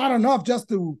levels. It's not enough just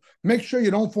to make sure you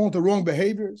don't fall into wrong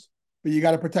behaviors, but you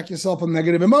got to protect yourself from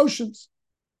negative emotions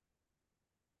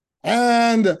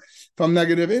and from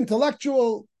negative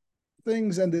intellectual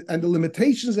things and the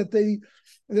limitations that the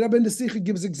Rebbe in the Sikha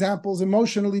gives examples.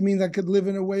 Emotionally means I could live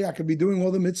in a way, I could be doing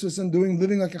all the mitzvahs and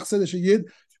living like a Chassidish Yid,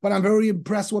 but I'm very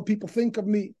impressed what people think of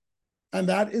me. And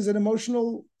that is an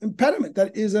emotional impediment.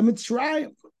 That is a Mitzrayim.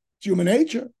 It's human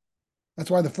nature.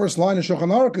 That's why the first line of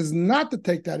Shulchan Aruch is not to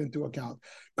take that into account,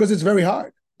 because it's very hard.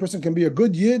 A person can be a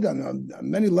good Yid on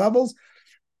many levels,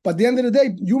 but at the end of the day,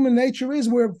 human nature is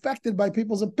we're affected by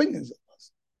people's opinions of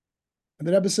us. And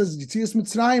the Rebbe says, Yetzias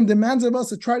Mitzrayim demands of us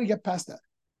to try to get past that.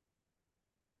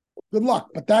 Good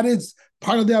luck. But that is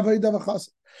part of the Avodah V'Chesed.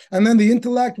 And then the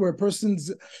intellect, where a person's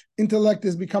intellect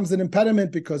becomes an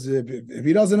impediment because if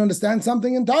he doesn't understand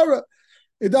something in Torah,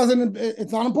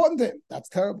 it's not important to him. That's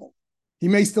terrible. He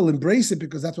may still embrace it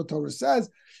because that's what Torah says,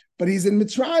 but he's in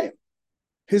Mitzrayim.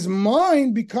 His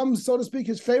mind becomes, so to speak,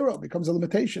 his Pharaoh, becomes a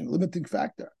limiting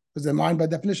factor, because the mind by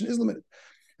definition is limited.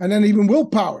 And then even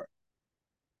willpower.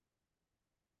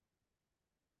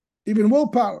 He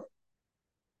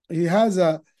has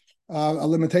a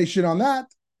limitation on that.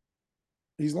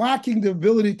 He's lacking the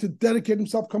ability to dedicate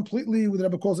himself completely, what the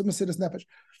Rebbe calls it, Mesiras Nefesh.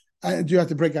 And you have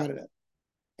to break out of that.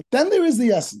 But then there is the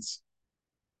essence.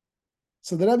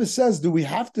 So the Rebbe says, do we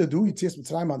have to do Yetzias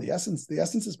Mitzrayim on the essence? The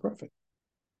essence is perfect.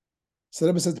 So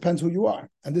the Rebbe says, it depends who you are.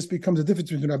 And this becomes a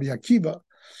difference between Rabbi Akiva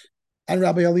and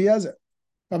Rabbi Eliezer.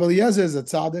 Rabbi Eliezer is a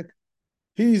tzaddik.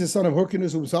 He's the son of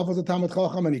Hyrcanus, who himself was a Talmid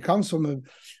Chacham, and he comes from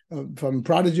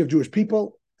prodigy of Jewish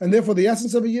people. And therefore, the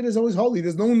essence of a Yid is always holy.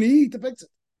 There's no need to fix it.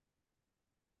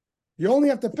 You only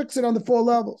have to fix it on the four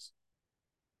levels.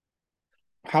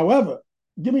 However,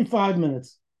 give me 5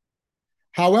 minutes.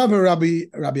 However, Rabbi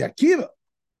Akiva,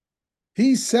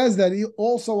 he says that he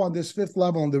also on this fifth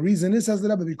level, and the reason is, says the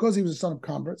Rebbe, because he was a son of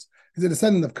converts, he's a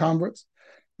descendant of converts,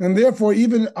 and therefore,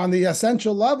 even on the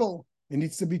essential level, it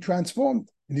needs to be transformed.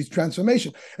 It needs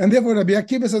transformation. And therefore, Rabbi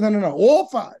Akiva says, no, all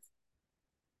five.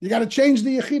 You got to change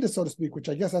the Yechida, so to speak, which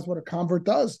I guess that's what a convert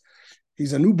does.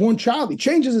 He's a newborn child. He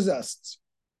changes his essence.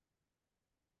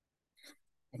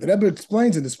 The Rebbe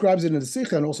explains and describes it in the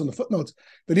Sikha and also in the footnotes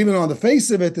that even on the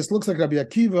face of it, this looks like Rabbi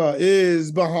Akiva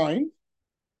is behind.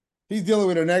 He's dealing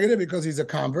with a negative because he's a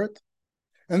convert,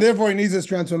 and therefore he needs this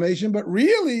transformation. But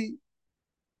really,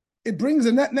 it brings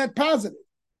a net positive,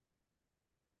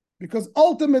 because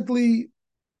ultimately,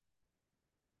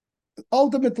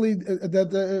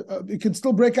 it can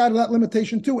still break out of that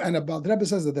limitation too. And about the Rebbe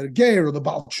says that the Ger or the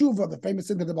Baal Tshuva, the famous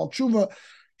thing that the Baal Tshuva,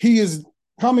 he is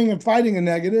coming and fighting a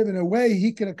negative. In a way,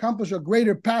 he can accomplish a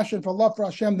greater passion for love for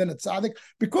Hashem than a tzaddik,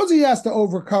 because he has to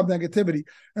overcome negativity.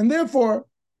 And therefore,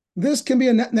 this can be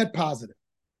a net positive.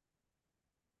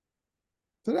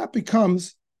 So that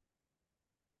becomes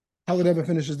how the Rebbe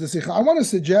finishes the Sikha. I want to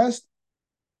suggest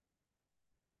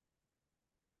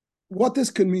what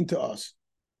this could mean to us.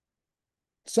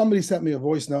 Somebody sent me a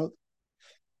voice note,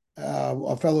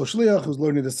 a fellow shliach who's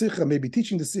learning the Sikha, maybe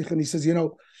teaching the Sikha, and he says,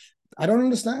 I don't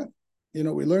understand. We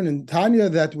learn in Tanya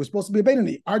that we're supposed to be a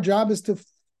Beinoni. Our job is to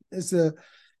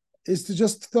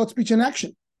just thought, speech, and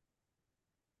action.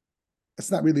 That's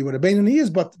not really what a Beinoni is,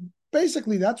 but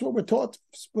basically that's what we're taught,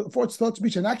 thought,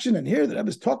 speech, and action. And here the Rebbe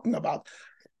is talking about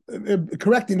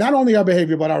correcting not only our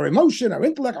behavior, but our emotion, our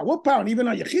intellect, our willpower, and even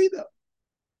our yechida.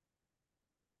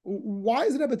 Why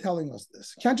is the Rebbe telling us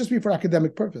this? It can't just be for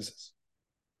academic purposes.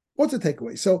 What's the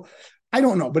takeaway? So I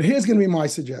don't know, but here's going to be my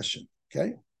suggestion,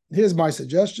 okay? Here's my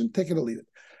suggestion, take it or leave it.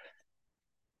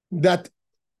 That,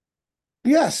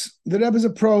 yes, the Rebbe's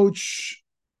approach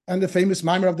and the famous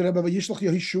Maimer of the Rebbe, Yishlach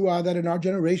Yeshua, that in our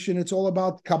generation, it's all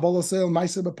about Kabbalah Sale,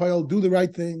 Maaseh B'Poel, do the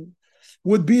right thing,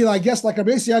 would be, I guess, like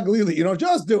Rabbi Yossi Aglili,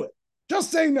 just do it.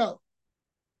 Just say no.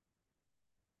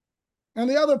 And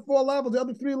the other 4 levels, the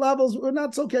other 3 levels, we're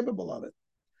not so capable of it.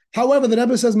 However, the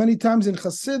Rebbe says many times in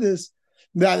Chassidus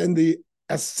that in the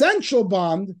essential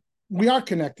bond, we are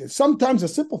connected. Sometimes a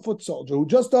simple foot soldier who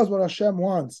just does what Hashem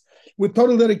wants with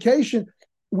total dedication,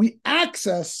 we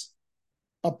access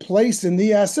a place in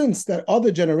the essence that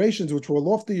other generations, which were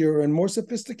loftier and more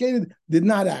sophisticated, did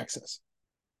not access.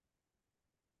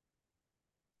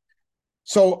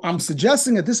 So I'm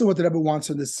suggesting that this is what the Rebbe wants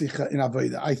in the Sikha in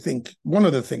Vaera. I think one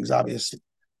of the things, obviously,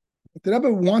 what the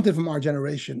Rebbe wanted from our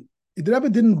generation, the Rebbe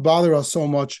didn't bother us so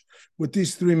much with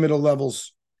these 3 middle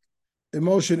levels: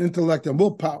 emotion, intellect, and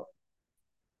willpower.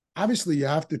 Obviously, you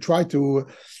have to try to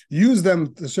use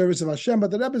them to the service of Hashem,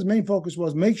 but the Rebbe's main focus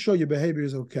was make sure your behavior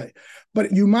is okay.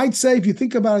 But you might say, if you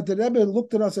think about it, the Rebbe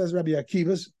looked at us as Rabbi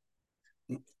Akivas.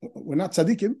 We're not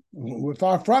tzaddikim. We're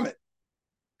far from it.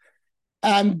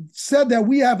 And said that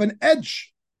we have an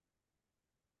edge,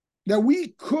 that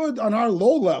we could, on our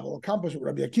low level, accomplish what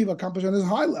Rabbi Akiva accomplished on his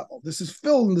high level. This is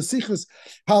filled in the Sikhs,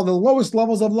 how the lowest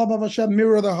levels of love of Hashem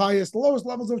mirror the highest, the lowest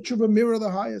levels of tshuva mirror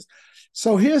the highest.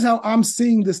 So here's how I'm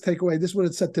seeing this takeaway. This is what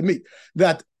it said to me,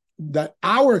 that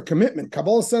our commitment,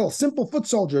 Kabbalah said, simple foot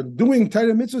soldier, doing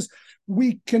Torah mitzvahs,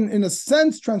 we can, in a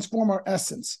sense, transform our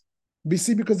essence.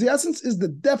 BC, because the essence is the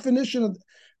definition of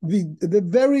the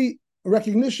very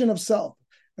recognition of self.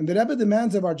 And the Rebbe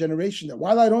demands of our generation that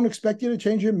while I don't expect you to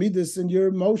change your midas and your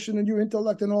emotion and your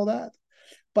intellect and all that,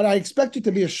 but I expect you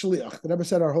to be a shliach. The Rebbe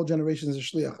said our whole generation is a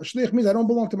shliach. A shliach means I don't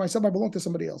belong to myself, I belong to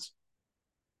somebody else.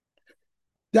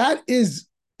 That is,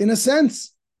 in a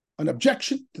sense, an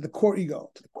objection to the core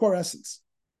ego, to the core essence.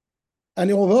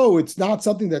 And although it's not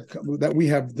something that we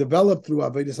have developed through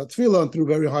Avodas HaTefillah and through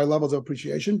very high levels of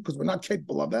appreciation, because we're not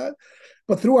capable of that,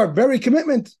 but through our very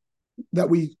commitment that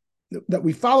we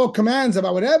follow commands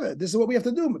about whatever. This is what we have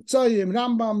to do. Mitzayim,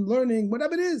 Rambam, learning,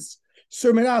 whatever it is.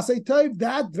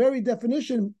 That very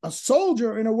definition, a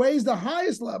soldier in a way is the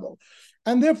highest level.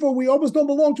 And therefore we almost don't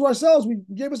belong to ourselves. We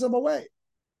gave ourselves away,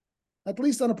 at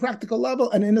least on a practical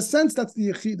level. And in a sense, that's the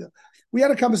Yechida. We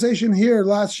had a conversation here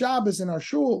last Shabbos in our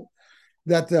shul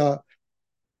that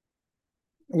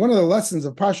one of the lessons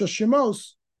of Parsha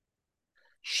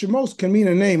Shemos can mean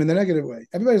a name in the negative way.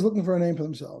 Everybody's looking for a name for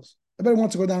themselves. Everybody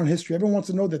wants to go down in history. Everyone wants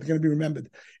to know that they're going to be remembered.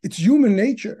 It's human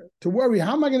nature to worry,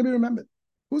 how am I going to be remembered?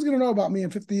 Who's going to know about me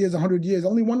in 50 years, 100 years?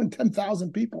 Only 1 in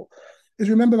 10,000 people is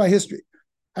remembered by history.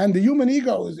 And the human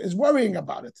ego is worrying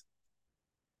about it.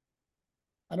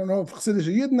 I don't know if Chassidish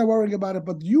or Yidden are worrying about it,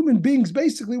 but human beings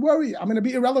basically worry. I'm going to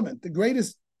be irrelevant. The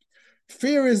greatest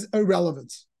fear is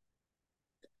irrelevance.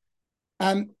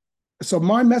 And so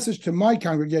my message to my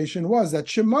congregation was that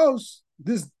Shemos,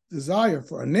 this desire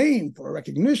for a name, for a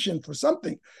recognition, for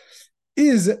something,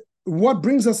 is what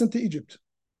brings us into Egypt.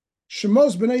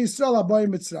 Shemos b'nei Yisrael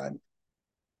abayim Mitzrayim.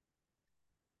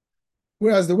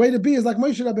 Whereas the way to be is like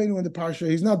Moshe Rabbeinu in the Parsha.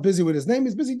 He's not busy with his name.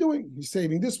 He's busy doing. He's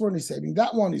saving this one. He's saving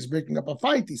that one. He's breaking up a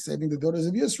fight. He's saving the daughters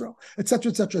of Yisrael, etc.,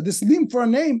 etc. This name for a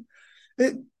name,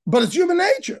 but it's human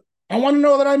nature. I want to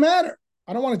know that I matter.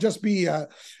 I don't want to just be a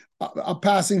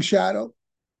passing shadow.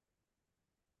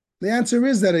 The answer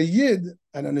is that a Yid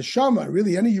and a Neshama,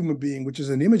 really any human being, which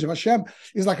is an image of Hashem,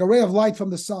 is like a ray of light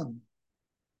from the sun.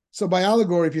 So by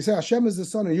allegory, if you say Hashem is the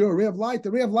sun and you're a ray of light,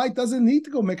 the ray of light doesn't need to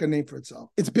go make a name for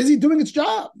itself. It's busy doing its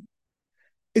job.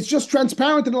 It's just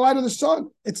transparent in the light of the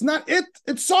sun. It's not it,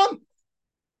 it's sun.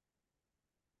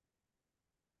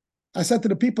 I said to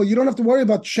the people, you don't have to worry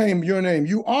about shame, your name.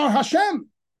 You are Hashem.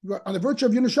 On the virtue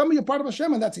of your neshama, you're part of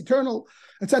Hashem, and that's eternal,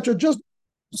 etc. Just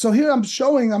so here I'm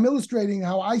illustrating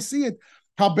how I see it,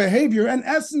 how behavior and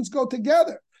essence go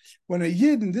together. When a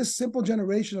Yid in this simple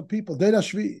generation of people, Deir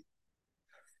Shvi,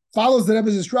 follows the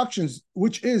Rebbe's instructions,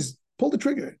 which is pull the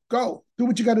trigger, go, do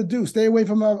what you got to do, stay away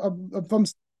from Vaera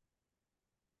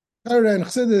and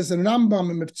Chassidus and Rambam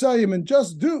and Mitzayim, and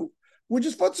just do. We're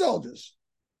just foot soldiers.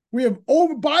 We have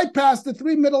bypassed the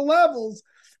 3 middle levels,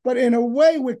 but in a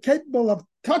way we're capable of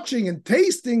touching and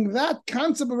tasting that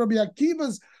concept of Rabbi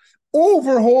Akiva's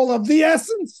overhaul of the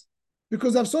essence,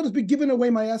 because I've, so to speak, given away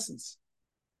my essence.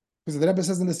 Because the Rebbe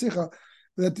says in the Sikha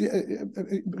that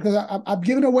because I've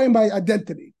given away my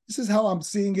identity. This is how I'm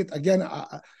seeing it. Again,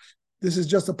 this is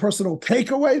just a personal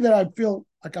takeaway that I feel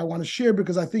like I want to share,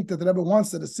 because I think that the Rebbe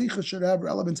wants that a Sikha should have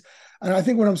relevance. And I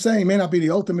think what I'm saying may not be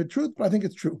the ultimate truth, but I think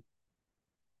it's true.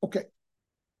 Okay.